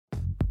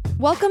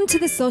Welcome to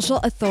the Social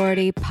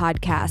Authority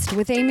Podcast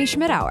with Amy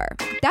Schmidauer.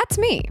 That's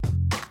me.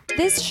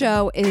 This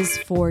show is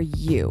for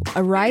you,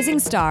 a rising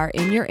star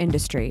in your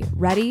industry,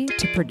 ready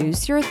to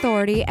produce your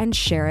authority and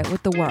share it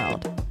with the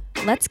world.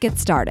 Let's get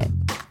started.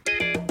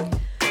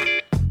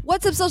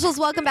 What's up, socials?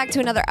 Welcome back to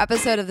another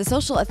episode of the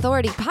Social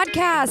Authority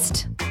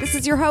Podcast. This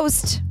is your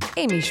host,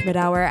 Amy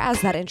Schmidauer,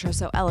 as that intro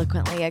so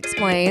eloquently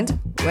explained,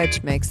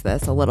 which makes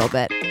this a little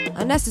bit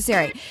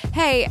unnecessary.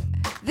 Hey,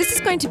 this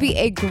is going to be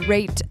a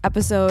great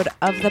episode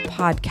of the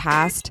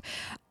podcast.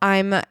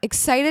 I'm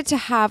excited to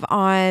have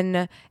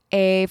on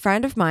a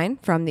friend of mine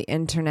from the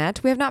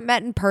internet. We have not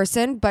met in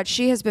person, but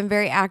she has been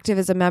very active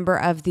as a member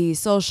of the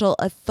Social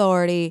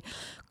Authority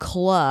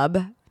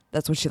Club.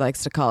 That's what she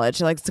likes to call it.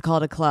 She likes to call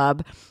it a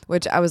club,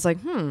 which I was like,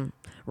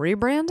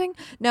 rebranding?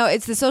 No,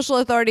 it's the Social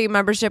Authority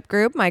membership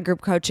group, my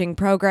group coaching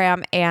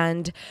program.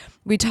 And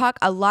we talk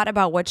a lot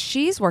about what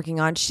she's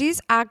working on.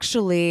 She's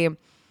actually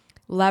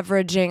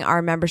leveraging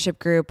our membership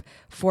group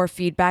for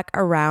feedback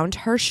around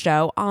her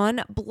show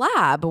on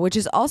Blab, which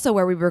is also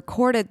where we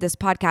recorded this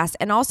podcast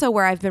and also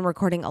where I've been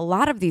recording a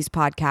lot of these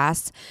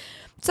podcasts.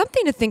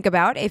 Something to think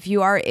about if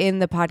you are in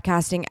the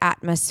podcasting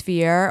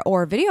atmosphere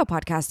or video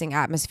podcasting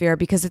atmosphere,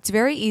 because it's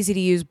very easy to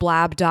use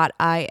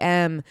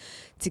blab.im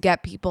to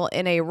get people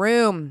in a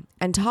room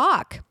and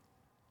talk.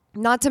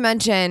 Not to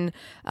mention,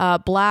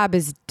 Blab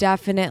is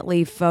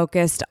definitely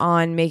focused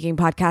on making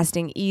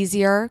podcasting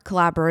easier,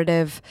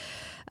 collaborative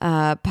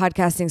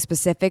podcasting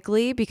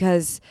specifically,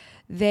 because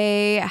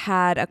they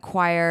had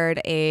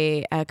acquired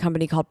a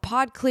company called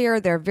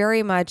PodClear. They're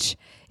very much,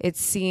 it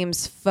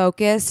seems,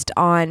 focused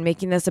on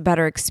making this a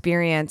better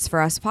experience for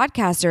us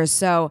podcasters.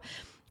 So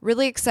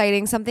really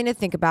exciting, something to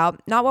think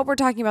about. Not what we're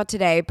talking about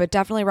today, but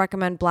definitely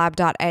recommend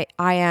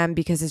blab.im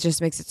because it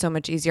just makes it so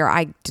much easier.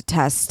 I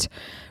detest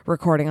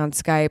recording on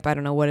Skype. I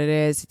don't know what it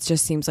is. It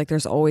just seems like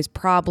there's always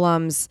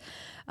problems.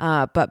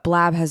 But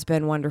Blab has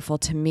been wonderful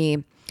to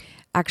me.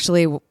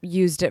 Actually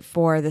used it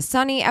for the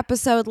Sunny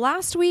episode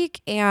last week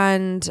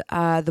and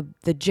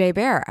the Jay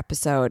Bear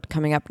episode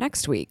coming up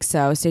next week.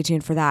 So stay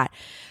tuned for that.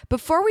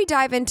 Before we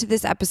dive into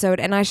this episode,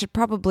 and I should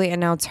probably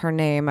announce her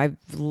name. I've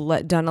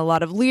done a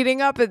lot of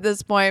leading up at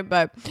this point,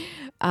 but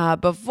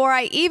before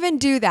I even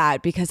do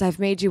that, because I've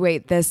made you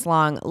wait this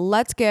long,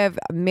 let's give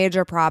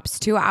major props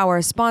to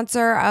our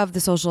sponsor of the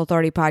Social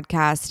Authority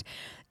Podcast,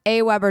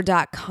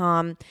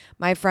 aweber.com,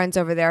 my friends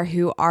over there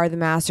who are the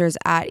masters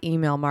at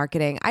email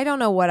marketing. I don't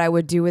know what I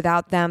would do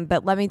without them,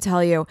 but let me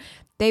tell you,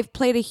 they've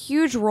played a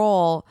huge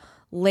role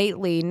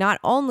lately,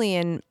 not only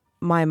in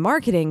my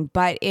marketing,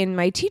 but in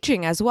my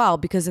teaching as well,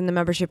 because in the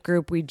membership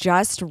group, we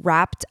just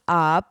wrapped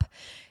up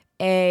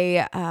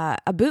a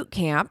boot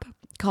camp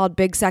called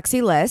Big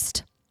Sexy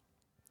List,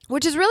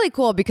 which is really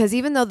cool because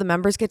even though the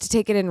members get to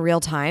take it in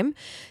real time,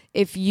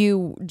 if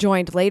you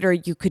joined later,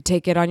 you could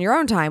take it on your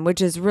own time,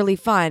 which is really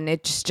fun.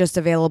 It's just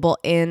available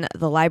in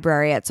the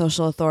library at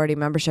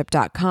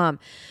socialauthoritymembership.com.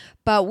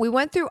 But we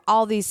went through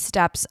all these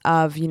steps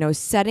of,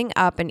 setting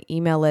up an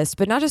email list,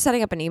 but not just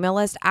setting up an email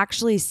list,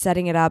 actually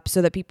setting it up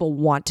so that people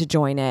want to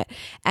join it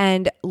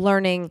and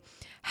learning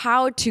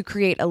how to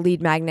create a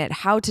lead magnet,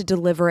 how to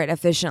deliver it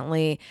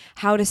efficiently,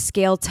 how to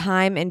scale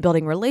time in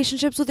building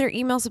relationships with your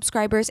email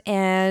subscribers,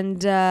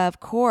 and of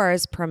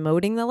course,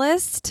 promoting the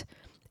list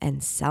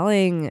and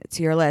selling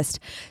to your list.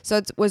 So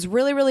it was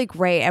really, really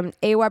great. And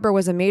Aweber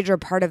was a major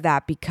part of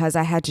that because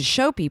I had to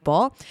show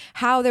people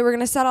how they were going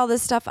to set all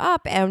this stuff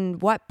up,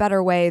 and what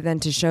better way than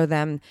to show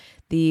them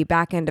the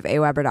back end of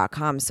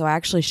aweber.com. So I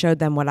actually showed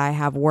them what I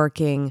have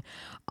working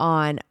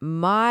on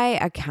my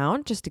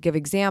account, just to give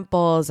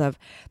examples of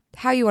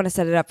how you want to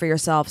set it up for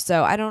yourself.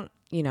 So I don't,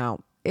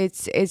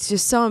 it's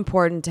just so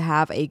important to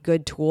have a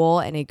good tool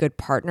and a good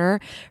partner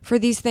for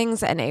these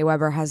things. And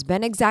Aweber has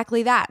been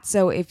exactly that.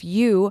 So if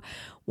you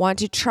want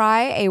to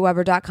try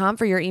aweber.com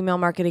for your email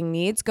marketing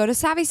needs, go to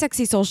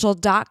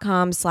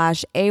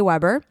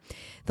savvysexysocial.com/aweber.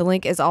 The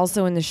link is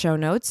also in the show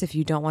notes. If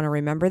you don't want to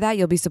remember that,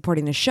 you'll be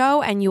supporting the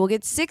show and you will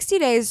get 60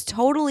 days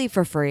totally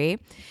for free,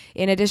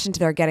 in addition to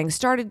their Getting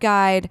Started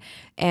guide.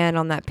 And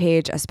on that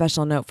page, a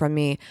special note from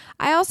me.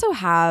 I also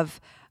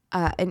have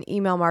an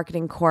email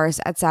marketing course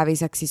at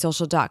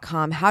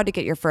savvysexysocial.com, how to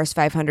get your first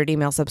 500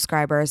 email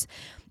subscribers.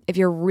 If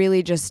you're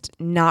really just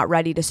not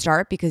ready to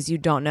start because you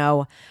don't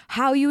know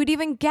how you would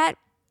even get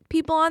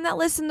people on that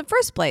list in the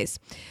first place.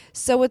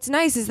 So what's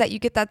nice is that you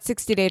get that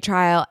 60-day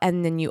trial,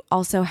 and then you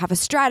also have a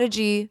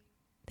strategy,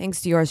 thanks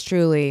to yours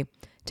truly,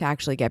 to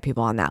actually get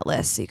people on that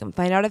list so you can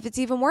find out if it's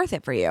even worth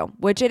it for you,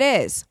 which it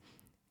is.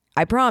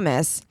 I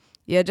promise.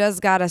 You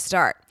just got to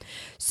start.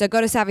 So go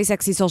to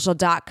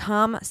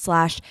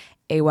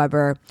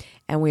savvysexysocial.com/aweber,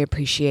 and we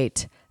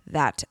appreciate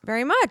that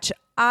very much.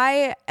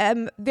 I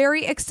am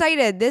very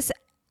excited. This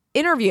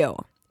interview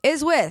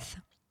is with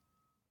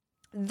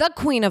the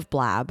Queen of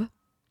Blab.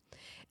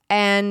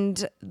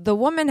 And the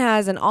woman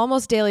has an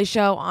almost daily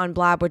show on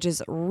Blab, which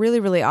is really,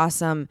 really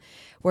awesome,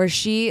 where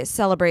she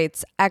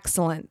celebrates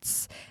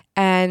excellence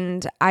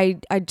And I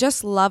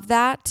just love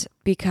that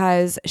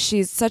because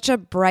she's such a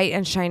bright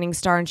and shining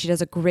star, and she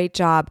does a great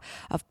job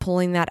of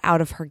pulling that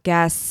out of her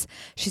guests.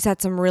 She's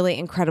had some really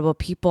incredible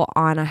people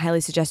on. I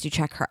highly suggest you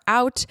check her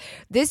out.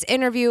 This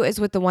interview is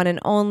with the one and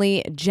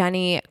only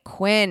Jenny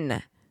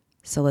Quinn.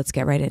 So let's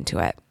get right into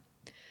it.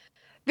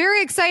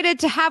 Very excited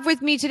to have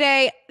with me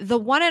today the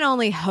one and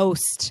only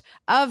host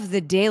of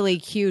the Daily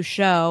Q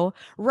show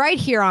right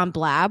here on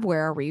Blab,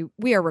 where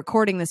we are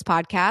recording this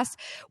podcast,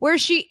 where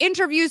she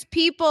interviews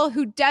people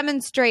who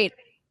demonstrate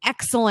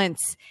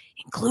excellence,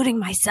 including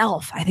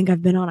myself. I think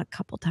I've been on a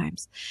couple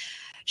times.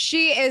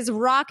 She is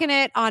rocking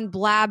it on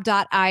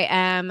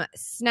blab.im,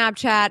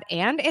 Snapchat,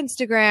 and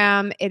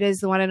Instagram. It is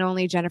the one and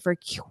only Jennifer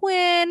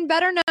Quinn,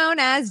 better known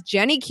as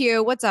Jenny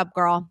Q. What's up,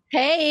 girl?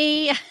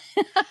 Hey,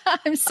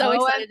 I'm so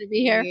excited to be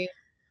here.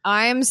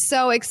 I'm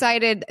so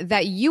excited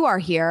that you are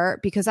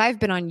here because I've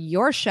been on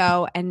your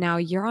show and now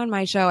you're on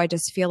my show. I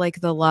just feel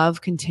like the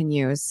love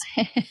continues.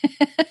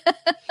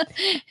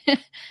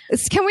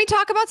 Can we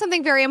talk about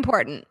something very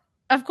important?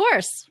 Of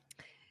course.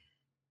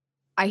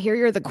 I hear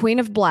you're the queen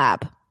of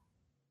Blab.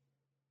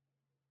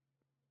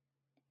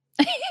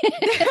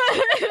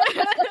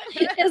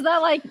 Is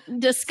that like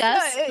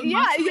discuss?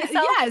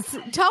 Yes.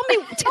 Tell me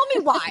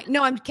why.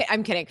 No, I'm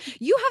kidding.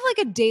 You have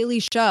like a daily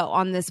show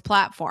on this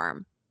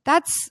platform.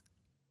 That's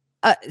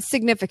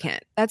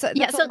significant. That's a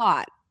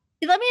lot.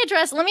 Let me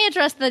address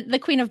the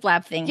Queen of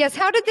Blab thing. Yes.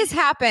 How did this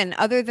happen?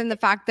 Other than the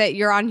fact that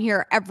you're on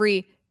here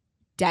every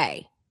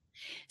day.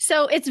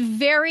 So it's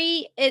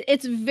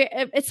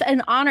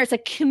an honor. It's a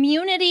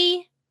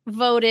community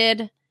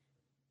voted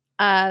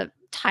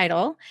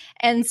title.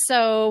 And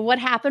so what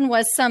happened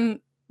was some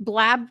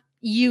Blab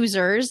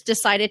users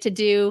decided to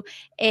do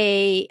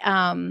a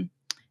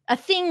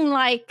thing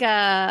like,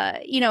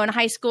 in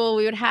high school,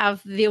 we would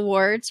have the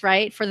awards,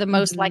 right, for the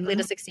most likely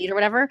to succeed or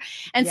whatever.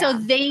 And so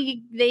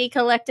they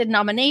collected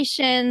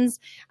nominations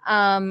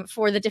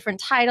for the different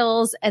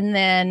titles. And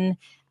then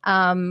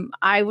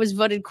I was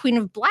voted Queen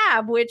of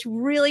Blab, which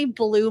really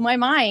blew my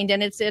mind.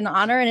 And it's an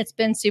honor and it's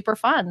been super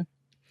fun.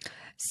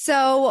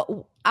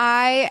 So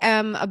I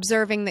am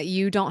observing that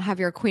you don't have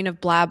your Queen of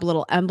Blab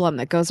little emblem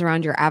that goes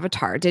around your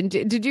avatar.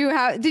 Did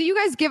you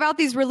guys give out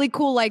these really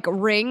cool like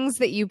rings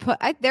that you put?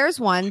 There's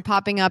one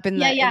popping up in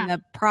the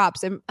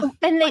props, and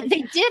they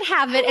did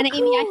have it. And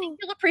Amy, I think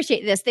you'll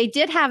appreciate this. They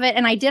did have it,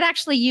 and I did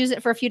actually use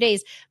it for a few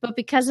days. But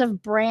because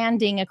of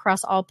branding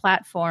across all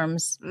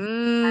platforms,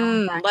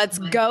 let's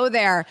go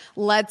there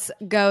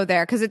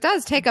because it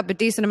does take up a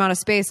decent amount of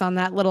space on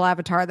that little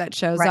avatar that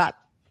shows up.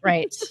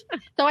 Right.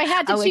 So I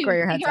had to choose.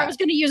 I was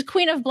going to use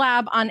Queen of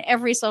Blab on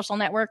every social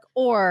network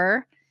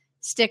or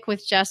stick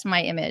with just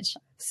my image.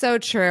 So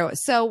true.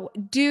 So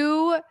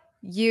do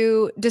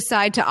you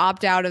decide to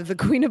opt out of the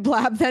Queen of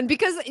Blab then?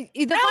 Because the funny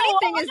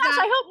thing is that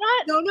I hope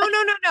not.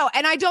 No.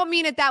 And I don't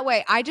mean it that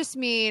way. I just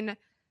mean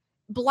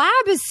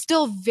Blab is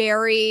still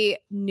very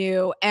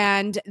new,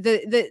 and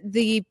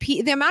the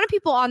amount of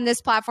people on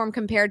this platform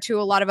compared to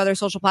a lot of other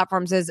social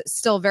platforms is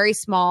still very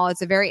small.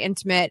 It's a very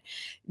intimate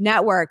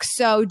network.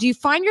 So do you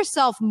find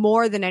yourself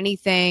more than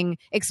anything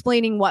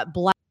explaining what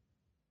Blab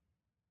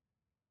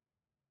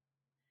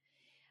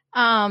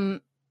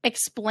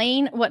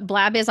explain what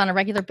Blab is on a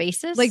regular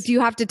basis? Like, do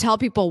you have to tell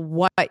people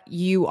what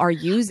you are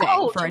using?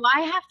 Do I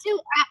have to?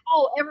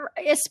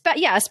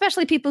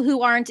 Especially people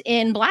who aren't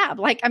in Blab.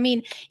 Like, I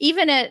mean,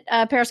 even at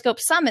Periscope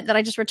Summit that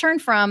I just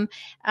returned from,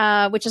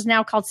 which is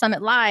now called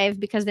Summit Live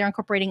because they're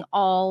incorporating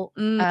all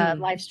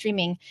live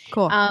streaming.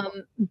 Cool.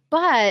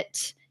 But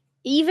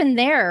even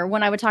there,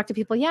 when I would talk to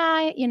people,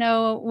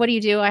 what do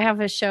you do? I have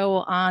a show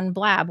on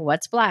Blab.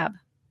 What's Blab?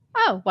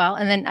 Oh, well,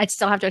 and then I'd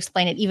still have to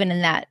explain it even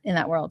in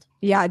that world.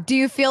 Yeah. Do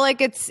you feel like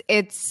do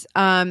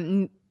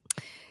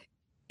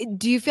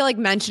you feel like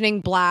mentioning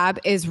Blab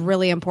is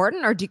really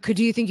important, or do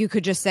you think you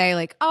could just say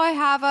like, oh, I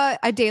have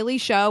a daily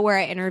show where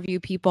I interview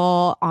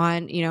people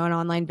on, an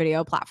online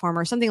video platform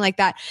or something like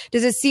that?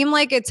 Does it seem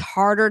like it's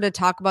harder to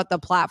talk about the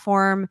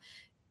platform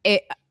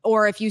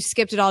or if you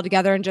skipped it all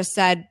together and just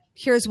said,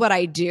 here's what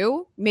I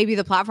do, maybe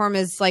the platform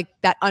is like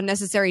that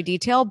unnecessary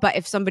detail, but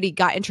if somebody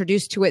got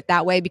introduced to it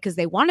that way because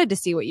they wanted to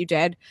see what you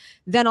did,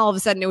 then all of a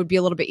sudden it would be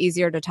a little bit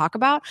easier to talk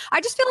about.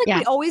 I just feel like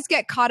we always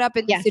get caught up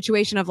in the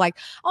situation of like,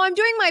 oh, I'm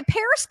doing my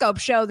Periscope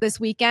show this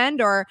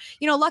weekend, or,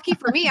 lucky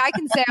for me, I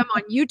can say I'm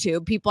on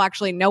YouTube. People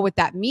actually know what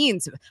that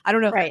means. I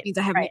don't know if that means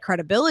I have any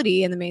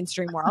credibility in the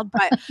mainstream world,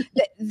 but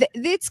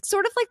it's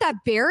sort of like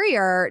that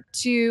barrier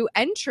to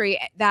entry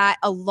that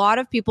a lot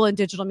of people in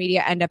digital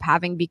media end up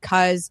having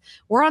because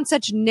we're on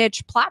such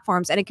niche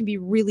platforms, and it can be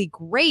really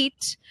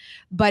great,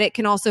 but it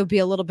can also be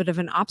a little bit of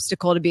an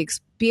obstacle to be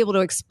able to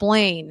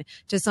explain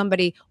to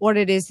somebody what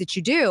it is that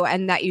you do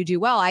and that you do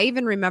well. I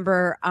even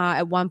remember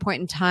at one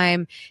point in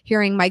time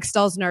hearing Mike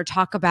Stelzner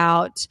talk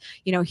about,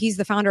 he's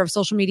the founder of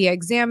Social Media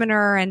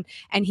Examiner, and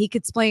he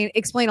could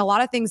explain a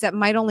lot of things that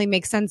might only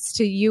make sense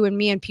to you and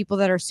me and people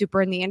that are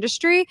super in the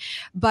industry,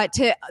 but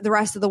to the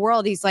rest of the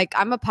world, he's like,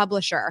 I'm a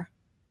publisher.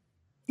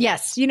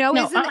 Yes.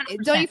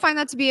 Don't you find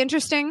that to be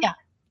interesting? Yeah.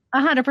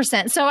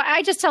 100%. So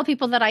I just tell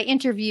people that I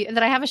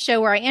have a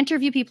show where I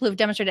interview people who've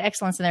demonstrated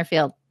excellence in their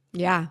field.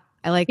 Yeah.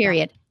 I like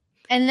period. That.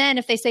 And then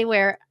if they say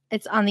where,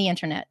 it's on the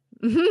internet.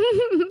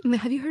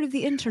 Have you heard of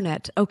the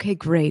internet? Okay,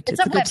 great. That's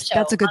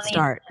a good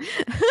start.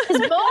 Because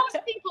most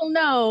people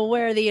know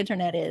where the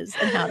internet is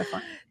and how to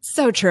find it.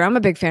 So true. I'm a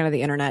big fan of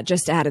the internet.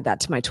 Just added that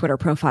to my Twitter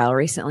profile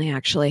recently,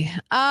 actually.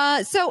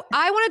 So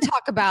I want to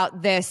talk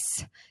about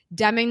this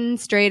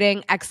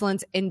demonstrating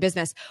excellence in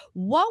business.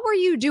 What were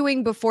you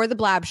doing before the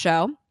Blab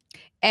Show?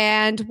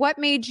 And what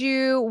made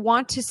you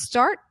want to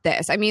start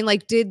this? I mean,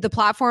 like, did the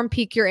platform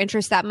pique your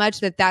interest that much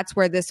that that's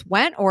where this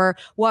went? Or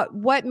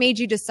what made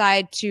you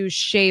decide to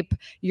shape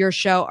your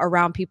show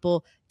around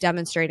people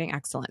demonstrating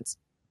excellence?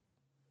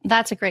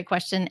 That's a great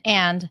question.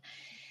 And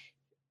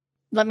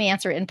let me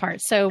answer it in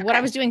parts. So what I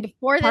was doing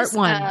before this. Part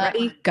one.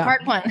 Ready? Go.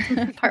 Part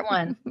one. Part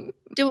one.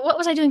 What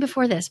was I doing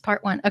before this?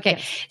 Part one. Okay.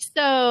 Yes.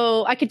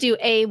 So I could do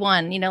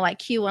A1, like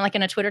Q1, like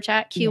in a Twitter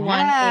chat, Q1,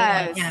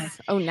 yes. A1.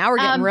 Yes. Oh, now we're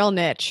getting real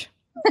niche.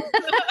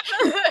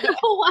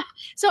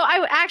 So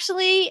I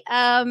actually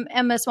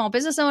am a small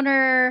business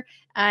owner.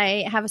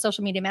 I have a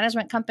social media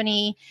management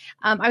company.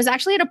 I was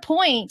actually at a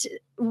point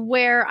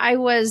where I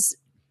was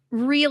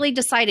really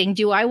deciding,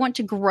 do I want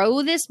to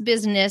grow this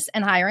business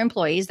and hire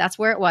employees? That's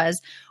where it was.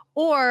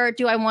 Or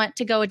do I want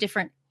to go a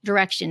different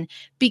direction?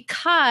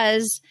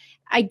 Because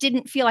I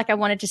didn't feel like I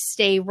wanted to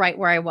stay right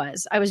where I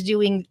was. I was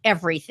doing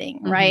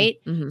everything, right?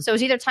 Mm-hmm. So it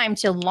was either time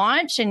to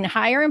launch and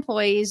hire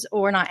employees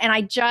or not. And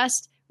I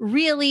just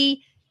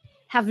really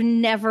have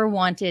never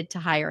wanted to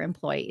hire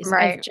employees.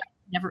 Right.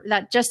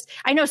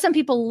 I know some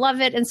people love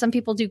it and some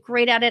people do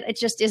great at it. It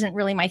just isn't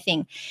really my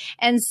thing.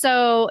 And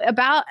so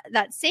about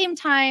that same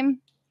time,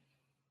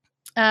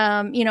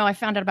 I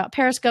found out about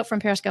Periscope.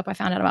 From Periscope, I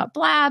found out about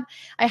Blab.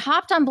 I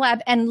hopped on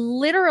Blab, and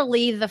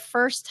literally the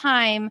first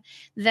time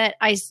that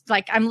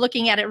I'm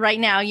looking at it right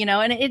now,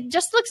 and it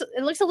just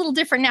looks a little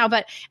different now,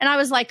 and I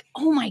was like,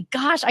 oh my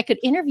gosh, I could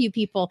interview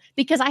people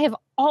because I have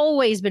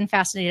always been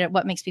fascinated at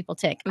what makes people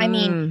tick. I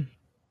mean,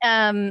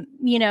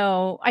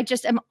 I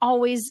just am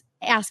always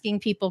asking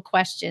people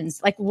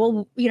questions like,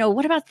 well,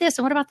 what about this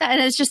and what about that?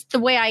 And it's just the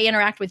way I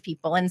interact with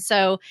people. And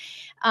so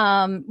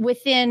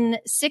within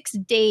 6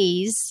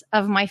 days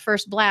of my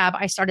first Blab,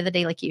 I started the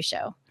Daily Q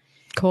Show.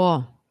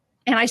 Cool.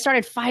 And I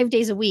started 5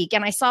 days a week,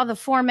 and I saw the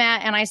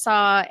format and I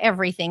saw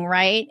everything,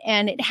 right?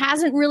 And it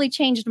hasn't really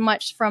changed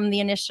much from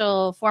the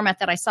initial format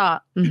that I saw.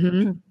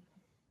 Mm-hmm.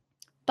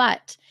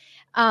 But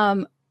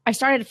I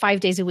started 5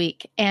 days a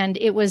week, and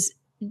it was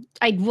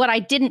what I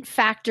didn't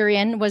factor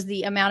in was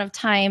the amount of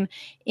time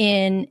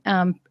in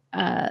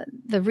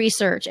the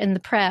research and the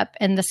prep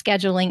and the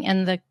scheduling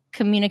and the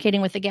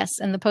communicating with the guests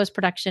and the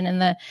post-production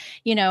and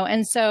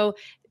and so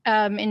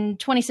in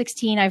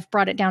 2016, I've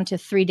brought it down to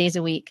 3 days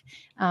a week.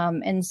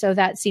 And so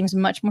that seems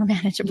much more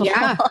manageable.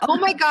 Yeah. Oh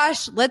my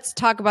gosh. Let's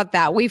talk about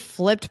that. We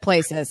flipped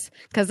places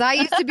because I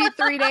used to be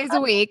 3 days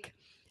a week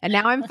and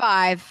now I'm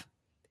 5.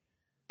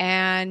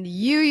 And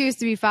you used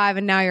to be 5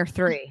 and now you're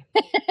 3.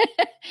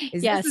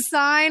 Is this a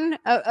sign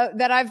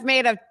that I've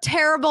made a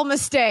terrible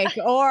mistake?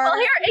 Or well,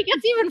 here it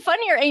gets even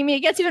funnier, Amy. It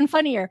gets even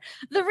funnier.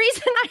 The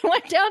reason I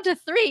went down to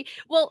 3,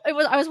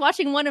 I was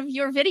watching one of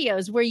your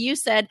videos where you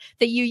said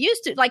that you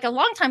used to, like a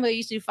long time ago, you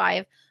used to do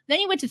 5. Then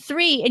you went to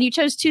 3 and you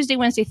chose Tuesday,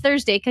 Wednesday,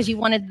 Thursday because you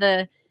wanted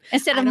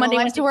instead of Monday,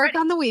 Wednesday, to work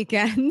on the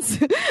weekends.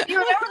 You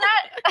remember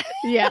that?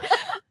 Yeah.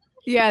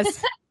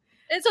 Yes.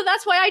 And so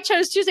that's why I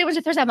chose Tuesday,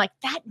 Wednesday, Thursday. I'm like,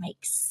 that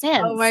makes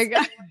sense. Oh my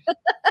God.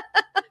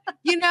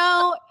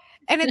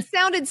 And it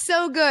sounded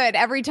so good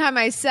every time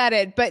I said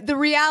it. But the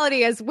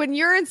reality is when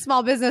you're in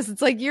small business,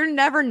 it's like you're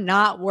never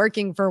not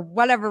working for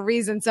whatever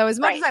reason. So as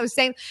much as I was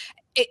saying,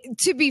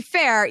 to be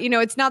fair,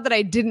 it's not that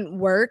I didn't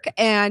work,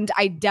 and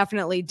I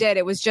definitely did.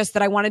 It was just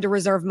that I wanted to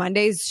reserve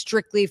Mondays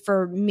strictly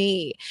for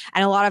me.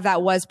 And a lot of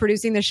that was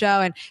producing the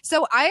show. And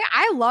so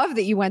I love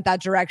that you went that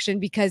direction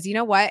because you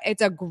know what?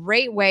 It's a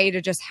great way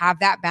to just have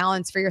that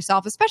balance for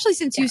yourself, especially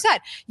since you said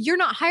you're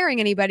not hiring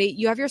anybody.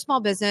 You have your small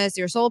business,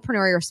 you're a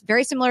solopreneur, you're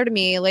very similar to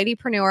me, a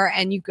ladypreneur,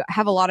 and you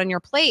have a lot on your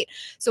plate.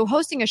 So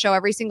hosting a show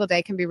every single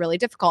day can be really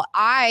difficult.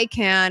 I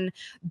can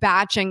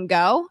batch and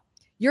go.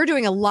 You're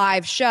doing a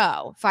live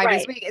show 5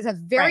 days a week. It's a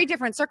very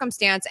different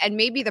circumstance. And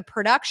maybe the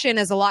production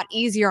is a lot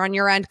easier on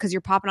your end because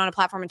you're popping on a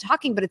platform and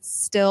talking, but it's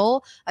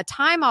still a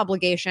time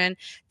obligation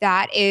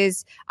that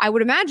is, I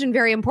would imagine,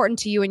 very important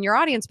to you and your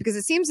audience because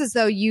it seems as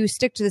though you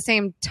stick to the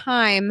same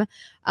time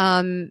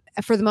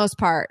for the most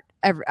part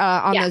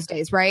on those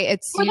days, right?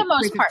 It's for the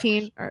most part.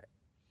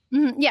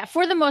 Mm-hmm. Yeah,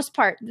 for the most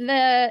part.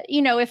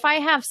 If I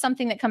have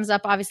something that comes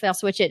up, obviously I'll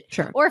switch it.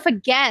 Sure. Or if a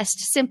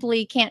guest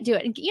simply can't do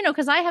it,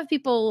 because I have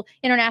people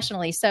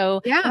internationally.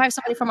 So if I have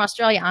somebody from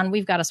Australia on,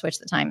 we've got to switch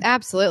the time.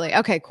 Absolutely.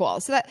 Okay, cool.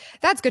 So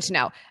that's good to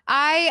know.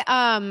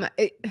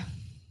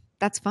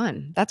 That's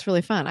fun. That's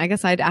really fun. I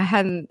guess I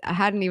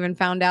hadn't even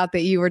found out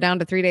that you were down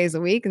to 3 days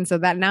a week. And so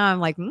that now I'm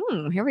like,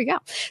 here we go.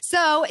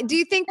 So do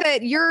you think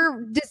that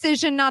your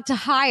decision not to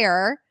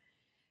hire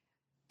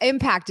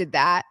impacted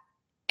that?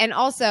 And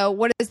also,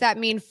 what does that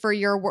mean for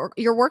your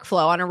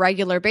workflow on a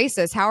regular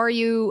basis? How are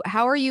you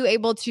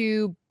able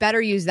to better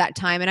use that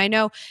time? And I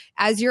know,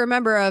 as you're a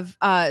member of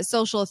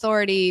Social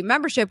Authority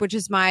membership, which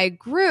is my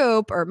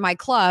group or my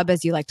club,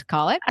 as you like to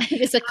call it.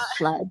 It's a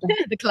club.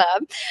 The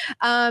club.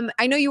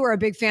 I know you were a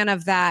big fan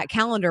of that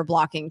calendar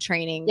blocking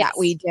training that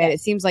we did. It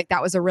seems like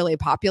that was a really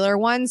popular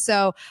one.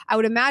 So I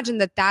would imagine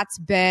that that's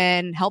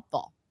been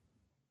helpful.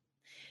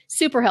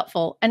 Super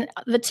helpful. And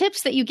the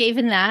tips that you gave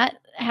in that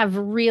have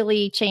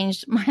really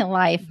changed my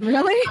life.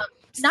 Really?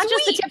 Not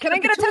just the tips. Can I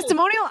get a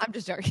testimonial? I'm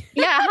just joking.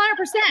 Yeah,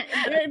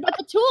 100%. But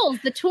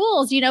the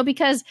tools,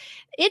 because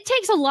it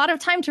takes a lot of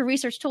time to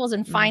research tools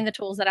and find the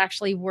tools that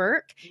actually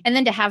work. And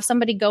then to have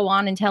somebody go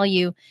on and tell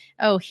you,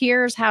 oh,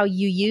 here's how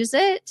you use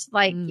it.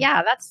 Like,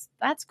 yeah,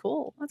 that's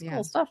cool. That's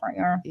cool stuff right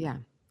here. Yeah.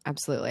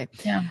 Absolutely.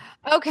 Yeah.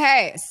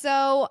 Okay.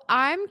 So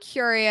I'm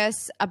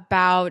curious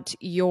about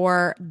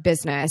your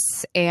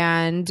business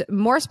and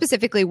more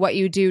specifically what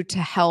you do to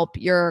help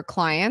your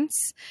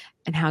clients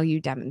and how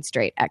you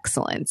demonstrate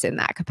excellence in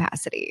that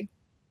capacity.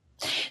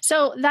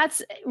 So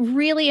that's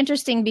really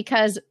interesting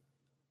because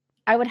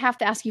I would have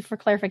to ask you for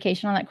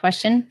clarification on that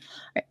question.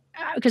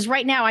 Because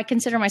right now I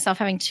consider myself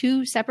having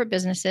two separate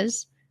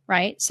businesses,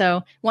 right?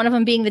 So one of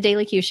them being the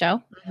Daily Q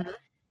Show.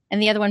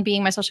 And the other one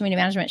being my social media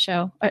management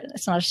show.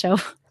 It's not a show.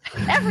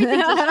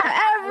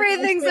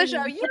 Everything's a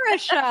show. You're a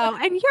show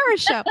and you're a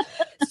show.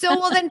 So,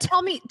 well, then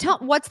tell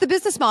what's the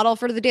business model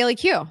for the Daily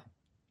Q?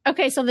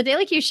 Okay. So the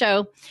Daily Q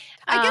Show.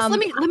 I guess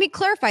let me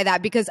clarify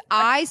that because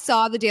I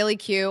saw the Daily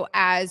Q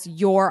as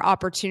your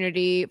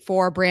opportunity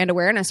for brand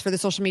awareness for the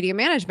social media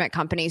management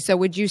company. So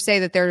would you say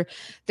that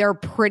they're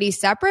pretty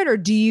separate, or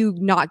do you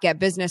not get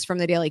business from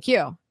the Daily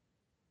Q?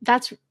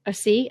 That's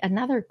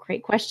another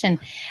great question.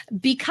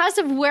 Because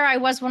of where I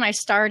was when I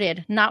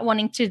started, not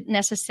wanting to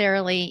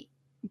necessarily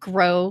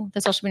grow the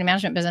social media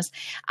management business,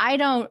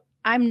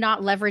 I'm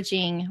not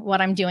leveraging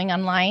what I'm doing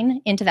online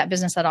into that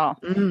business at all.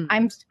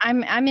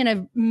 I'm in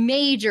a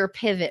major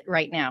pivot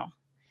right now.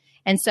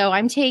 And so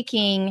I'm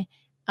taking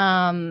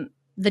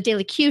the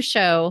Daily Q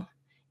Show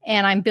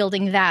and I'm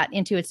building that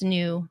into its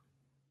new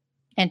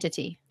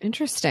entity.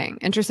 Interesting.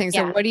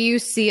 So what do you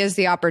see as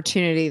the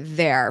opportunity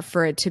there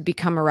for it to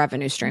become a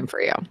revenue stream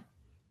for you?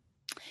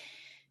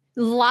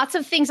 Lots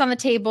of things on the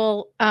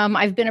table.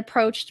 I've been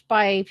approached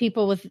by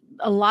people with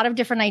a lot of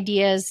different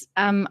ideas.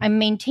 I'm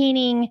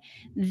maintaining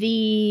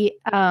the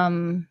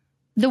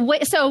way.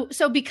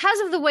 So because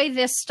of the way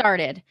this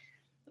started,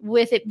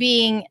 with it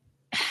being,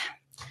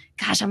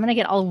 gosh, I'm going to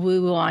get all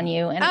woo on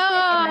you. And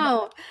I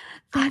know.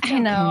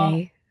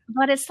 Okay.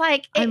 But it's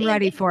like I'm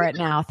ready for it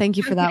now. Thank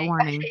you for that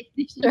warning.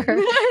 Sure.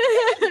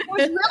 It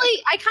was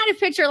really, I kind of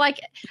picture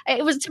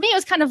it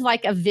was kind of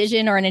like a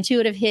vision or an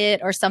intuitive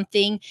hit or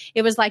something.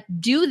 It was like,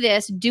 do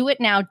this, do it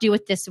now, do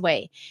it this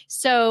way.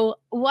 So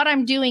what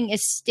I'm doing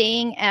is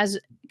staying as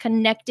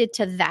connected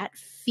to that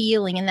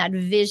feeling and that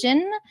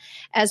vision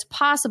as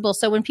possible.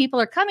 So when people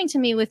are coming to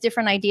me with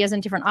different ideas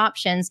and different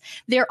options,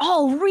 they're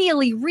all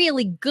really,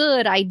 really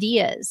good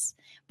ideas.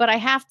 But I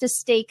have to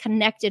stay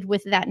connected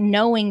with that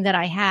knowing that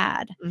I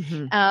had.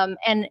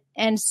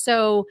 And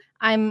so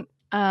I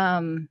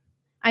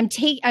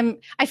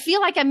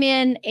feel like I'm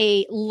in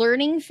a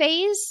learning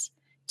phase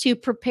to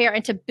prepare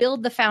and to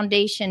build the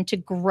foundation to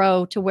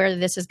grow to where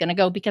this is going to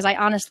go, because I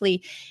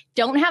honestly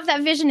don't have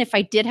that vision. If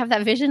I did have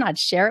that vision, I'd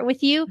share it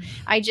with you.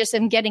 I just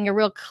am getting a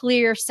real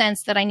clear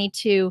sense that I need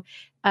to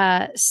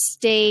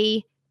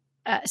stay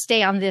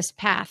on this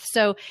path.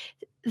 So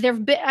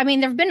there've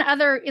been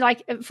other,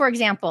 like, for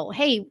example,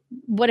 hey,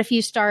 what if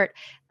you start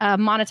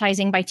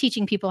monetizing by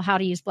teaching people how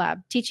to use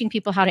Blab, teaching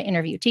people how to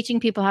interview,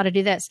 teaching people how to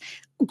do this?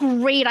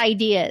 Great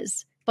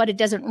ideas, but it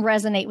doesn't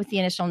resonate with the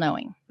initial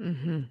knowing.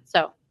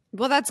 So,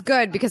 well, that's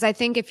good, because I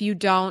think if you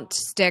don't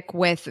stick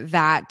with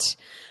that,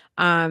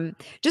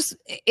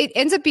 it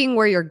ends up being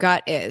where your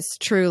gut is,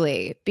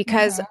 truly,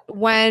 because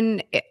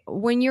when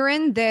you're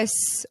in this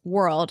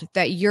world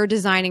that you're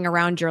designing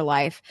around your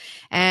life,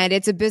 and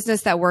it's a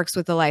business that works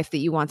with the life that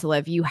you want to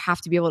live, you have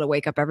to be able to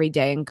wake up every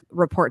day and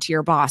report to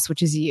your boss,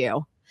 which is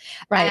you.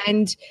 Right.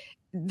 And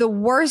the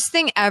worst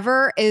thing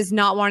ever is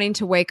not wanting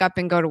to wake up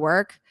and go to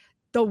work.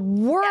 The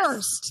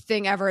worst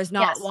thing ever is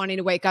not wanting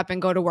to wake up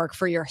and go to work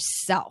for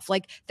yourself.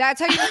 Like, that's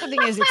how you know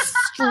something is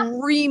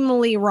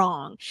extremely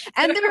wrong.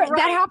 And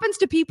that happens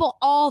to people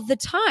all the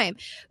time.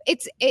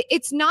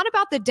 It's not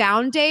about the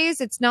down days.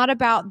 It's not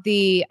about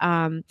the,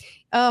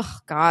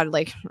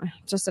 like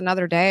just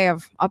another day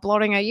of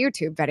uploading a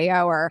YouTube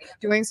video or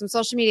doing some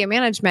social media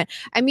management.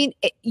 I mean,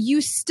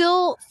 you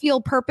still feel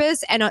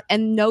purpose and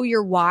know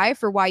your why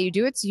for why you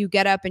do it. So you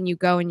get up and you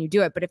go and you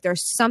do it. But if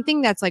there's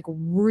something that's like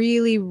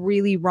really,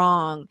 really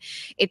wrong,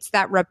 it's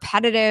that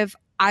repetitive,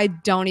 I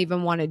don't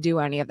even want to do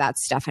any of that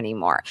stuff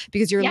anymore,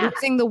 because you're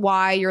losing the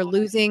why, you're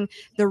losing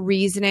the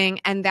reasoning.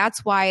 And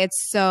that's why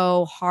it's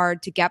so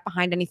hard to get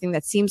behind anything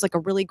that seems like a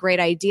really great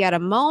idea at a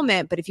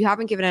moment. But if you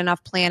haven't given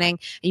enough planning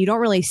and you don't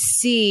really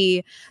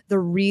see the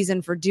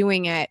reason for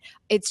doing it,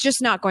 it's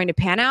just not going to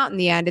pan out in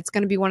the end. It's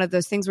going to be one of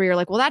those things where you're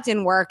like, well, that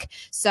didn't work.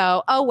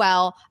 So, oh,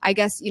 well, I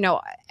guess,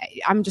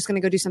 I'm just going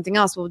to go do something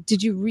else. Well,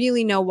 did you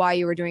really know why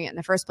you were doing it in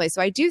the first place?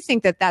 So I do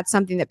think that that's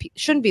something that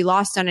shouldn't be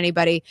lost on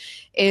anybody,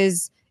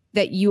 is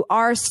that you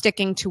are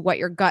sticking to what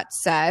your gut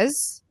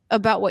says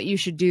about what you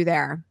should do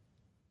there.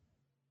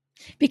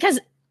 Because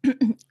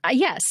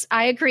yes,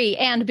 I agree.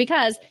 And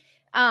because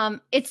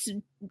it's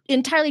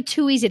entirely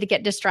too easy to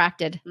get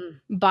distracted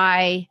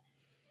by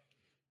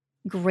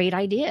great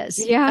ideas.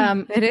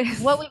 Yeah, it is.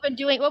 What we've been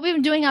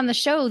doing on the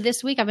show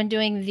this week, I've been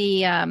doing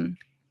the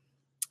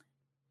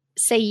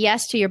say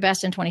yes to your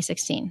best in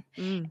 2016.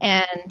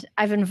 And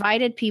I've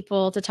invited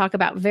people to talk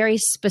about very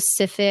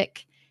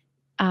specific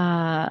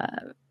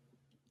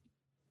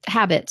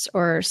habits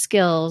or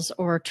skills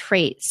or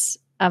traits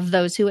of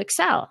those who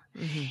excel.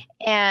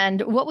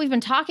 And what we've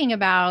been talking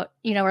about,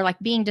 are like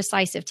being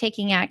decisive,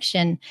 taking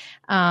action,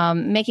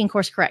 making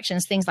course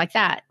corrections, things like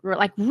that. We're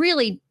like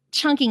really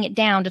chunking it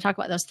down to talk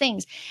about those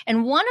things.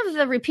 And one of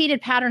the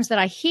repeated patterns that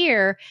I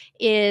hear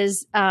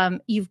is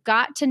you've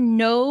got to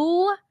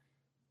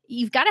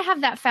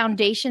have that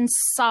foundation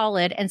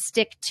solid and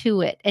stick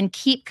to it and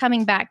keep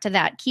coming back to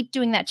that. Keep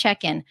doing that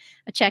check-in.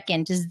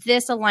 Does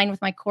this align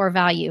with my core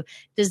value?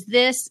 Is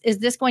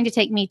this going to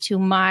take me to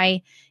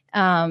my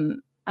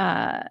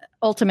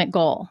ultimate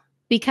goal?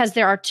 Because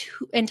there are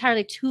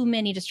entirely too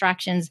many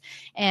distractions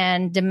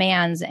and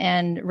demands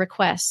and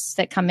requests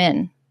that come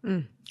in.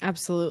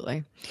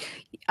 Absolutely.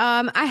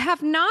 I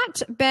have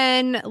not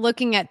been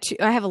looking at,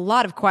 I have a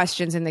lot of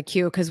questions in the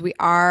queue because we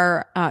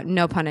are,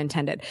 no pun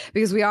intended,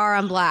 because we are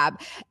on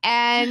Blab.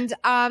 And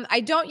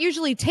I don't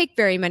usually take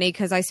very many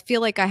because I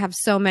feel like I have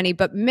so many,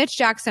 but Mitch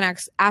Jackson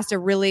asked a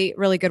really,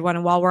 really good one.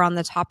 And while we're on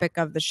the topic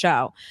of the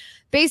show,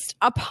 based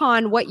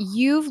upon what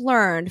you've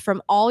learned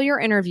from all your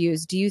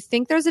interviews, do you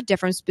think there's a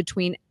difference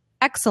between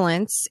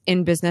excellence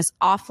in business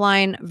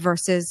offline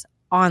versus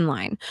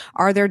online?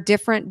 Are there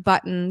different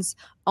buttons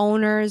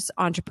owners,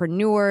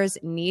 entrepreneurs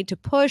need to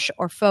push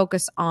or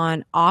focus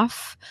on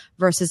off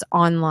versus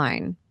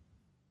online?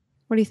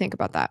 What do you think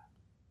about that?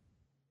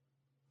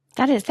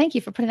 Thank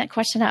you for putting that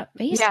question up.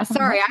 Yeah,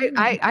 sorry.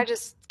 I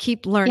just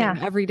keep learning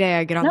every day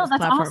I get on this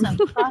platform. Awesome.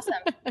 Awesome.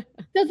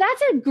 So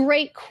that's a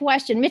great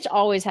question. Mitch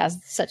always has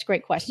such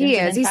great questions. He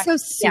is. He's so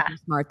super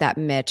smart, that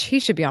Mitch. He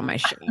should be on my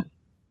show.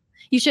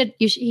 He should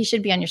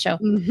be on your show.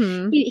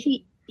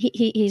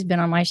 He's been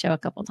on my show a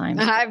couple times.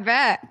 I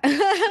bet.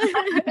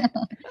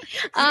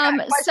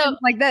 So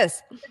like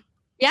this.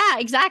 Yeah,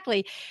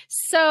 exactly.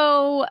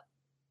 So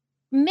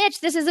Mitch,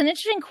 this is an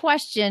interesting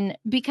question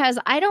because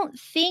I don't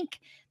think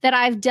that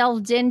I've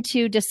delved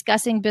into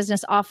discussing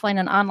business offline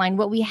and online.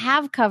 What we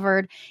have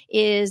covered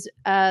is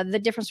the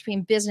difference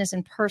between business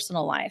and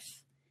personal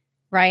life,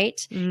 right?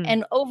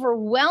 And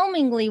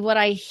overwhelmingly what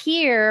I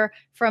hear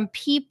from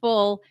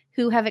people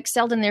who have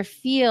excelled in their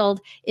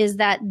field is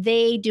that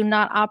they do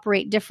not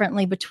operate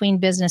differently between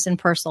business and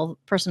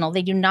personal.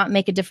 They do not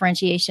make a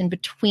differentiation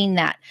between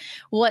that.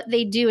 What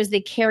they do is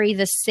they carry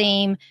the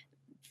same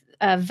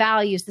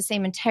values, the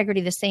same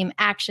integrity, the same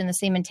action, the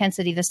same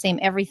intensity, the same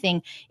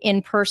everything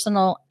in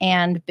personal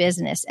and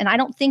business. And I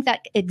don't think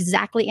that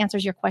exactly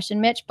answers your question,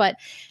 Mitch, but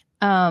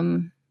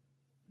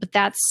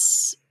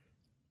that's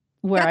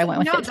where I went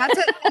with it.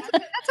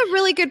 That's a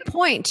really good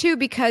point too,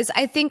 because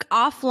I think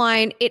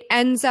offline it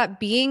ends up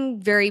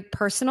being very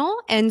personal,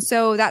 and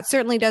so that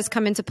certainly does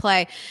come into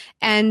play.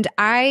 And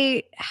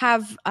I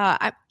have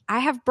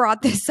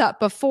brought this up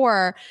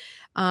before,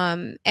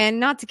 and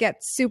not to get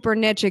super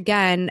niche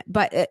again,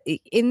 but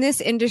in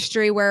this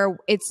industry where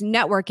it's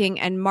networking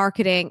and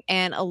marketing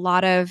and a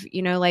lot of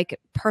like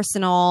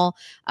personal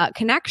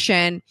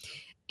connection.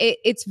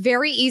 It's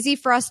very easy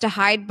for us to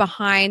hide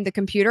behind the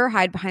computer,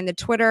 hide behind the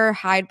Twitter,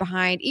 hide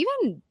behind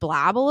even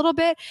Blab a little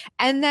bit.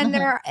 And then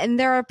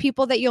there are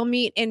people that you'll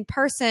meet in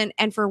person,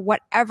 and for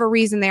whatever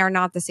reason, they are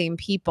not the same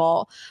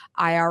people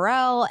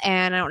IRL.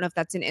 And I don't know if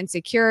that's an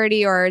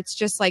insecurity or it's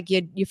just like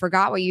you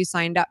forgot what you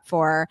signed up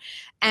for.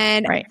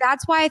 And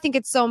that's why I think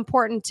it's so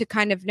important to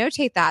kind of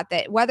notate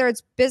that whether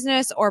it's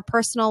business or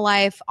personal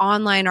life,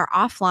 online or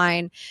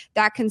offline,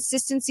 that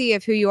consistency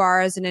of who you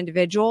are as an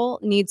individual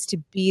needs to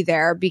be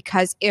there.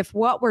 Because if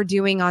what we're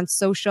doing on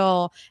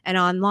social and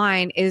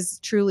online is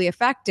truly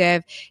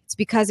effective, it's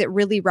because it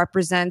really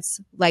represents,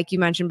 like you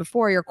mentioned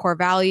before, your core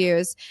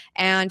values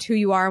and who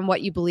you are and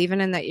what you believe in,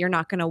 and that you're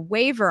not going to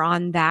waver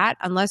on that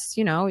unless,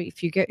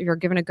 if you're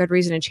given a good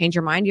reason to change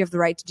your mind, you have the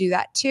right to do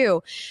that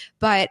too.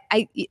 But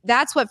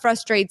that's what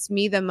frustrates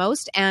me the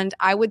most. And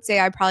I would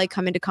say I probably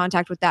come into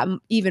contact with that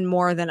even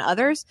more than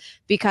others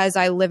because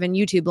I live in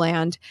YouTube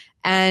land.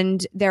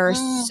 And there are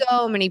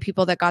so many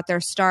people that got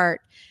their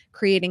start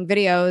creating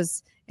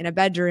videos in a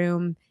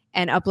bedroom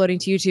and uploading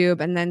to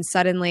YouTube. And then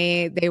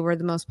suddenly they were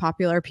the most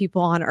popular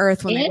people on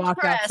earth when they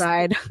walked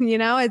outside. You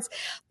know, it's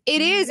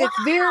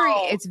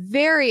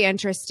very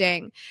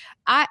interesting.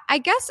 I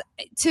guess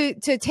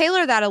to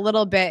tailor that a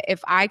little bit,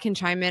 if I can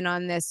chime in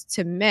on this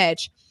to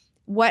Mitch,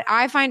 what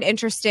I find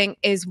interesting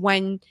is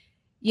when,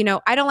 you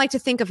know, I don't like to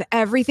think of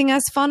everything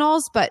as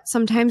funnels, but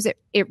sometimes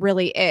it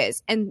really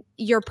is. And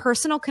your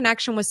personal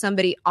connection with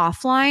somebody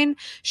offline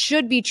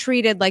should be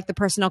treated like the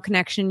personal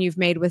connection you've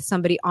made with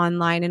somebody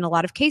online in a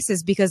lot of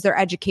cases, because their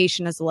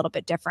education is a little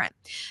bit different.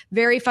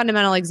 Very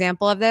fundamental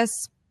example of this: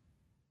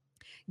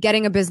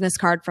 getting a business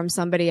card from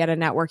somebody at a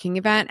networking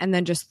event and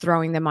then just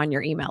throwing them on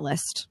your email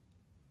list.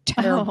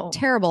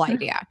 Terrible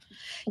idea.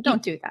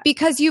 Don't do that.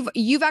 Because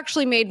you've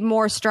actually made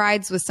more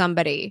strides with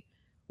somebody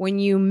when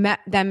you met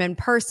them in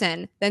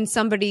person than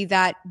somebody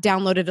that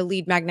downloaded a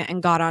lead magnet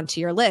and got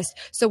onto your list.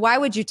 So why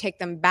would you take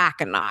them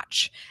back a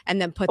notch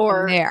and then put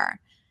them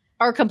there?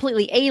 Or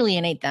completely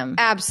alienate them.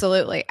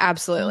 Absolutely.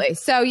 Absolutely.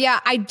 So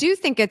yeah, I do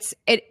think it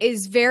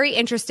is very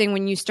interesting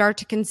when you start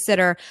to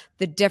consider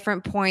the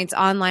different points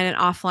online and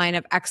offline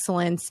of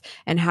excellence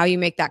and how you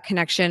make that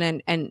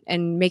connection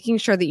and making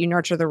sure that you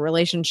nurture the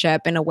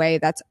relationship in a way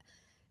that's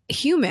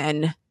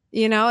human.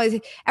 You know,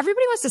 everybody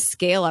wants to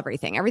scale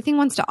everything.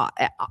 Everyone's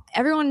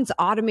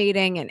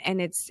automating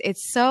and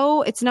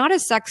it's not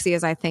as sexy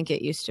as I think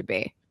it used to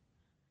be.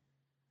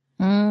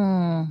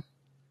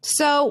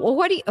 So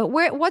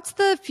what's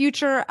the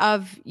future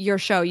of your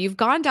show? You've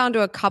gone down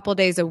to a couple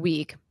days a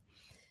week.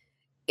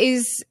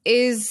 Is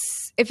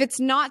if it's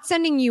not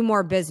sending you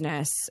more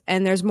business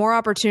and there's more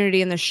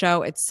opportunity in the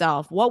show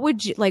itself,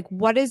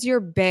 what is your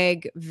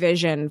big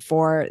vision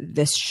for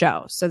this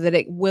show so that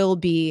it will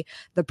be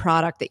the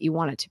product that you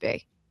want it to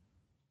be?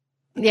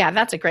 Yeah,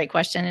 that's a great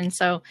question. And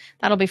so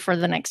that'll be for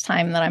the next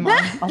time that I'm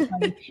on.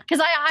 Because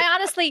I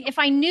honestly, if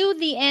I knew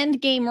the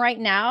end game right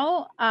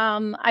now,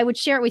 I would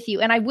share it with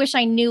you. And I wish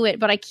I knew it,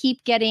 but I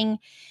keep getting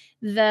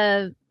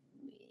the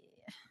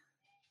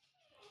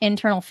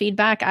internal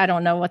feedback. I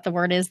don't know what the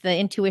word is, the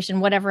intuition,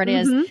 whatever it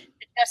is.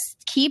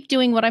 Just keep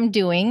doing what I'm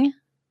doing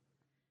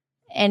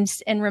and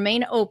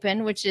remain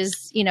open, which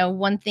is, you know,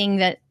 one thing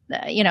that,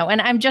 you know,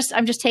 and I'm just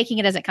taking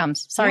it as it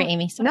comes. Sorry,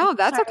 Amy. No,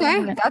 that's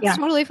okay. That's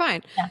totally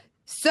fine. Yeah.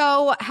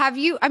 So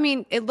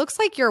it looks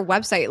like your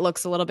website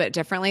looks a little bit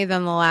differently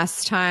than the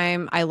last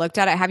time I looked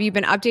at it. Have you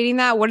been updating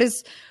that?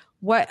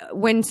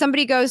 When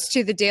somebody goes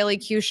to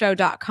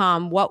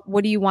thedailyqshow.com,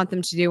 what do you want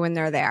them to do when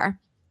they're there?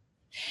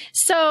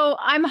 So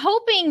I'm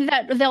hoping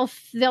that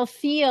they'll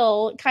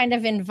feel kind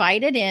of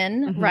invited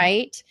in,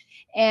 right?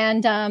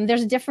 And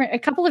there's a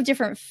couple of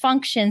different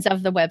functions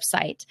of the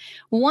website.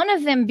 One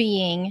of them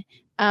being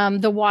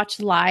the watch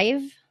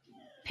live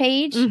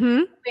page,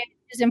 which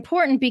is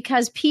important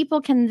because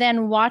people can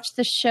then watch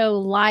the show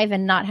live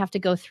and not have to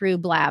go through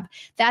Blab.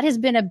 That has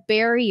been a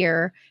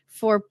barrier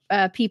for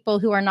people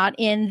who are not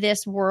in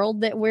this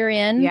world that we're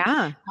in.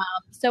 Yeah.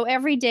 So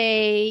every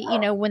day, you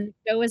know, when the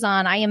show is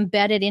on, I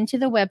embed it into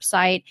the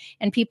website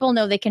and people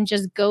know they can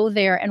just go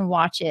there and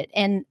watch it.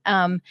 And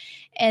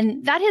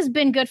that has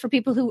been good for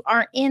people who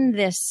aren't in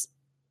this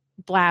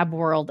Blab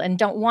world and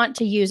don't want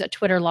to use a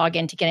Twitter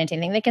login to get into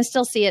anything. They can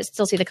still see it,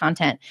 still see the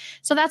content.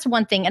 So that's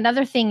one thing.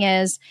 Another thing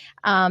is,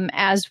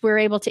 as we're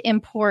able to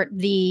import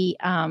the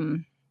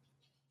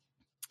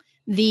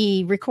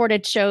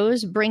recorded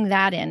shows, bring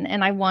that in.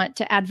 And I want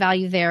to add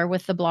value there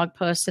with the blog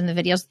posts and the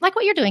videos, like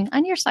what you're doing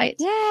on your site.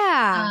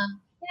 Yeah.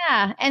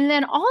 Yeah. And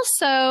then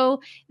also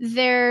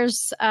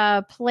there's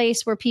a place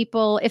where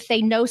people, if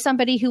they know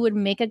somebody who would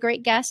make a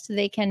great guest,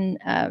 they can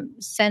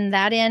send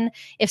that in.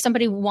 If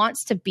somebody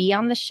wants to be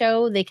on the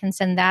show, they can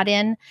send that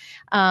in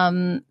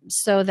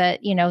so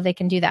that, you know, they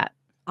can do that.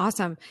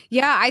 Awesome.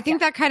 Yeah, I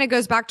think that kind of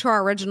goes back to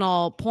our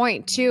original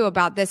point too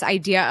about this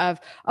idea of,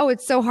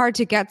 it's so hard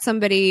to get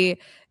somebody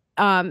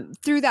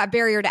through that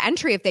barrier to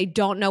entry if they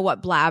don't know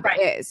what Blab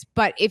is.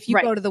 But if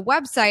you go to the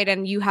website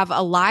and you have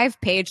a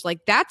live page,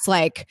 that's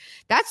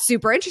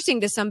super interesting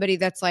to somebody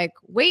that's like,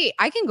 wait,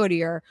 I can go to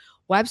your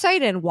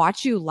website and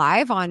watch you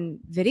live on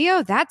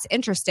video. That's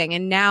interesting.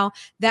 And now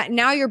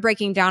you're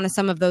breaking down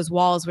some of those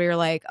walls where you're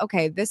like,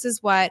 okay, this is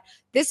what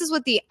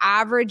the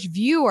average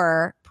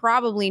viewer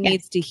probably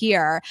needs to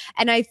hear.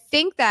 And I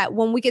think that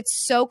when we get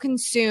so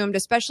consumed,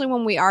 especially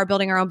when we are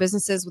building our own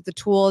businesses with the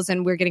tools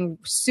and we're getting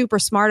super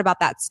smart about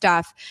that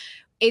stuff,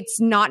 it's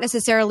not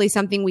necessarily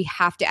something we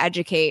have to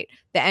educate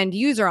the end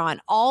user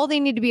on. All they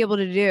need to be able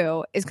to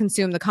do is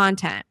consume the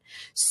content.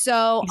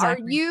 So Are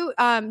you,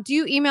 do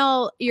you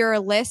email your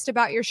list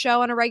about your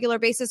show on a regular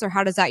basis, or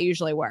how does that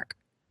usually work?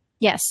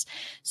 Yes.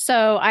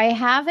 So I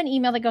have an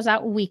email that goes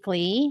out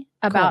weekly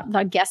about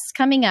the guests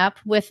coming up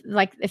with,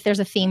 like, if there's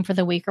a theme for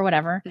the week or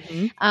whatever.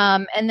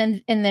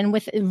 And then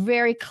with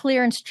very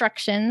clear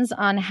instructions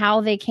on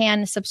how they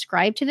can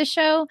subscribe to the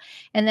show.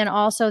 And then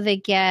also they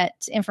get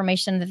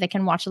information that they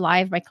can watch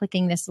live by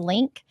clicking this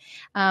link.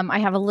 I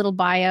have a little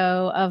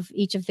bio of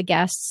each of the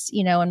guests,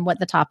 you know, and what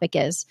the topic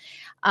is.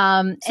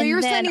 So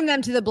you're sending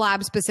them to the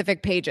Blab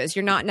specific pages.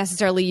 You're not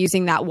necessarily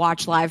using that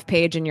watch live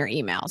page in your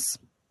emails.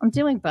 I'm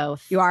doing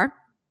both. You are?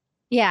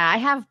 Yeah, I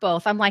have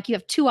both. I'm like, you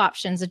have two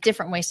options of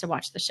different ways to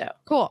watch the show.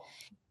 Cool.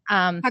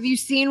 Have you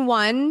seen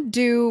one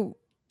do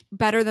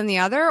better than the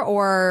other,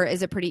 or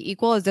is it pretty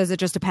equal? Does it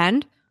just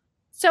depend?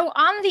 So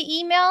on the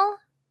email,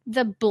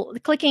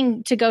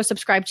 clicking to go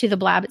subscribe to the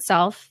Blab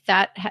itself,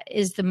 that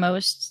is the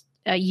most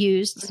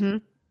used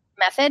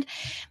method.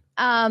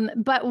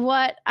 But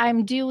what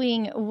I'm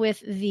doing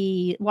with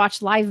the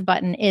watch live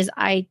button is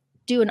I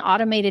do an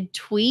automated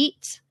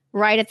tweet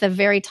right at the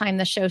very time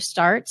the show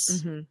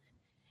starts.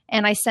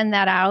 And I send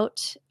that out,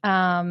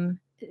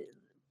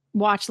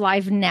 watch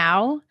live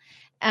now.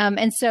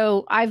 And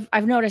so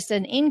I've noticed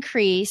an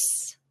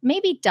increase,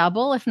 maybe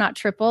double, if not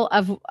triple,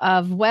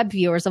 of web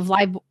viewers, of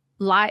live,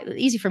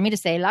 easy for me to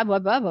say, live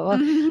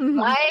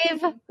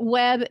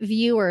web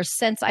viewers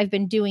since I've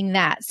been doing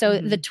that.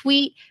 So the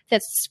tweet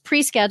that's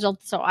pre-scheduled,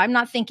 so I'm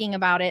not thinking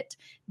about it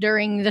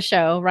during the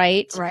show,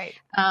 right? Right.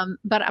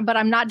 But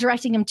I'm not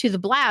directing them to the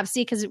Blab.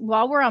 See, because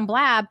while we're on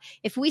Blab,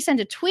 if we send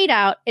a tweet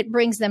out, it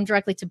brings them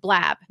directly to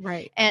Blab.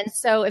 Right. And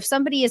so if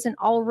somebody doesn't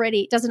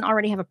already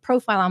have a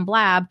profile on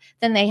Blab,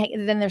 then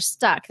they're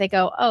stuck. They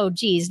go, oh,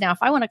 geez, now if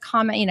I want to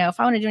comment, if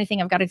I want to do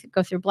anything, I've got to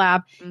go through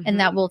Blab, and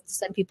that will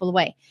send people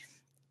away.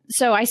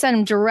 So I send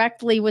them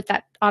directly with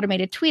that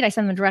automated tweet. I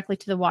send them directly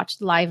to the Watch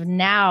Live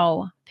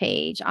Now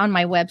page on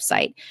my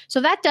website.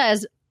 So that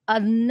does a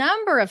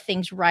number of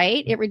things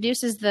right. It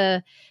reduces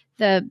the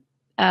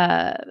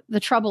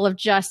trouble of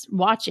just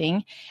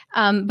watching,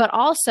 but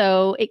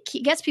also it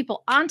gets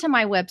people onto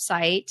my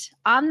website.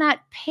 On that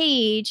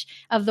page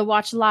of the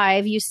Watch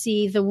Live, you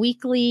see the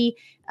weekly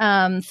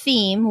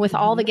theme with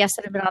all the guests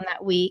that have been on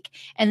that week.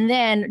 And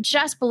then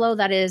just below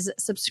that is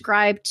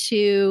subscribe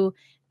to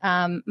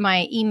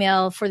my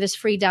email for this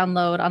free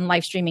download on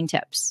live streaming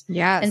tips.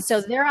 Yes. And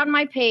so they're on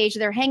my page,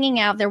 they're hanging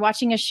out, they're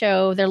watching a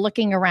show, they're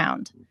looking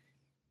around.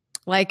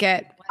 Like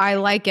it. I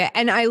like it.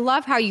 And I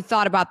love how you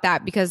thought about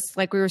that because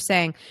like we were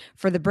saying,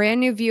 for the brand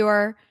new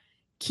viewer,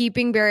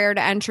 keeping barrier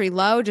to entry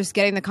low, just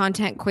getting the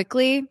content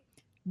quickly.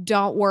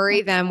 Don't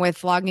worry them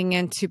with logging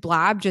into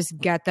Blab. Just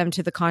get them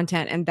to the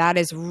content. And that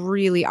is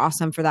really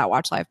awesome for that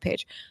Watch Live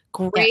page.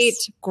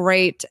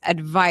 Great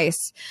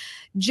advice.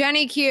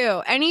 Jenny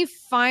Q, any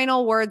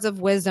final words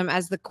of wisdom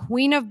as the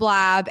queen of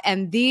Blab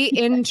and the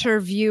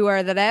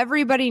interviewer that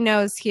everybody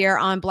knows here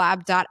on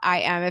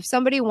blab.im? If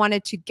somebody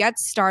wanted to get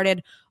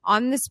started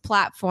on this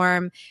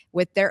platform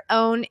with their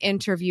own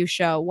interview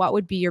show, what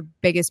would be your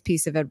biggest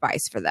piece of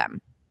advice for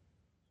them?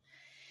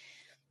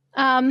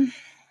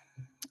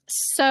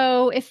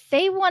 So if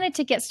they wanted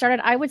to get started,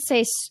 I would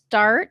say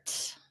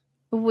start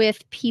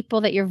with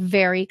people that you're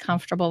very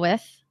comfortable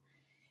with.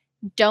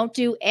 Don't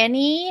do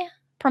any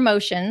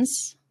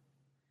promotions.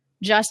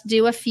 Just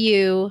do a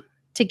few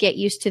to get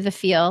used to the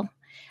feel.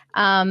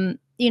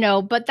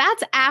 But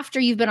that's after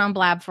you've been on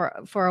Blab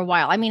for a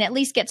while. I mean, at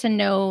least get to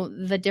know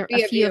a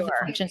few of the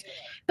functions.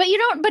 But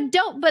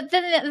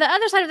then the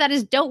other side of that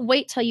is don't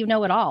wait till you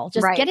know it all.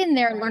 Just get in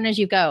there and learn as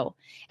you go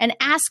and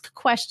ask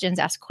questions.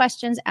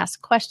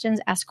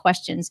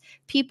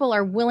 People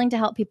are willing to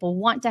help. People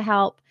want to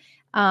help.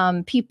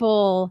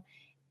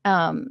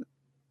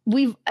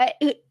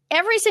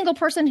 Every single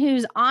person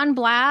who's on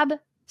Blab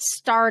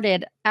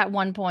started at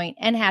one point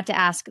and had to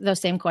ask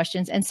those same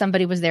questions, and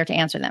somebody was there to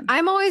answer them.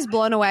 I'm always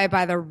blown away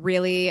by the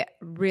really,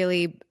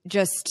 really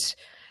just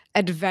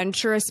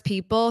adventurous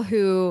people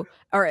who,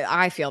 or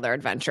I feel they're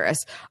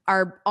adventurous,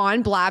 are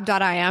on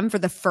blab.im for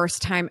the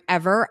first time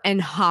ever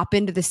and hop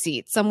into the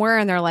seat somewhere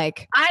and they're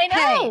like, I know.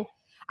 Hey,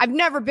 I've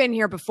never been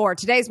here before.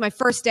 Today's my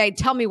first day.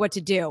 Tell me what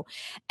to do.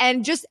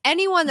 And just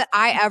anyone that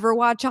I ever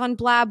watch on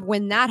Blab,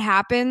 when that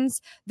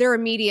happens, they're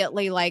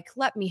immediately like,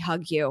 let me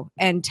hug you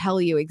and tell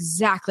you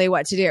exactly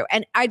what to do.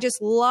 And I just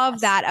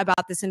love that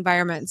about this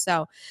environment.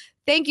 So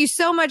thank you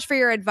so much for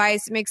your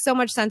advice. It makes so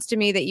much sense to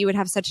me that you would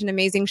have such an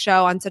amazing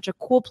show on such a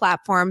cool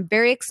platform.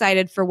 Very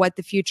excited for what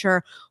the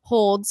future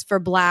holds for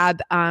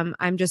Blab.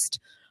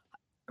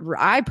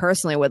 I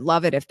personally would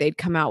love it if they'd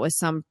come out with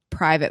some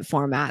private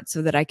format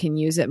so that I can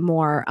use it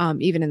more,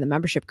 even in the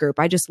membership group.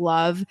 I just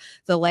love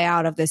the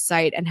layout of this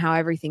site and how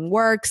everything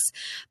works,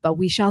 but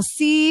we shall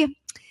see.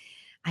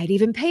 I'd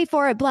even pay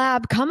for it,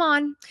 Blab. Come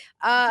on.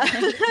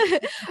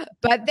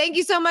 But thank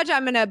you so much.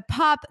 I'm going to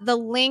pop the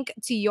link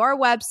to your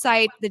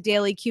website,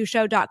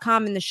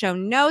 thedailyqshow.com, in the show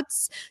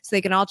notes so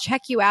they can all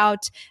check you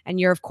out. And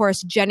you're, of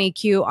course, Jenny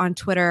Q on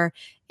Twitter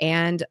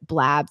and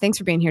Blab. Thanks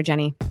for being here,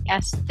 Jenny.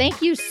 Yes.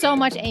 Thank you so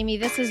much, Amy.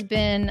 This has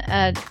been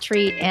a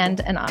treat and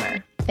an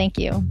honor. Thank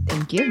you.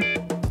 Thank you.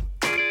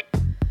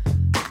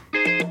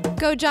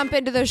 Go jump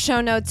into those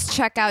show notes.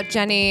 Check out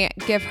Jenny.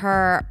 Give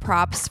her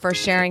props for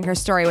sharing her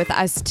story with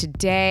us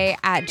today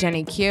at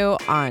Jenny Q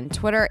on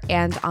Twitter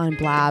and on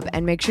Blab.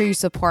 And make sure you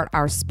support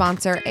our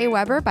sponsor,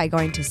 AWeber, by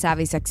going to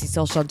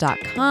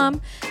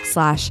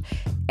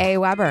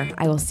SavvySexySocial.com/AWeber.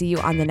 I will see you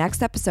on the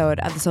next episode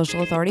of the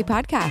Social Authority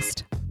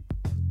Podcast.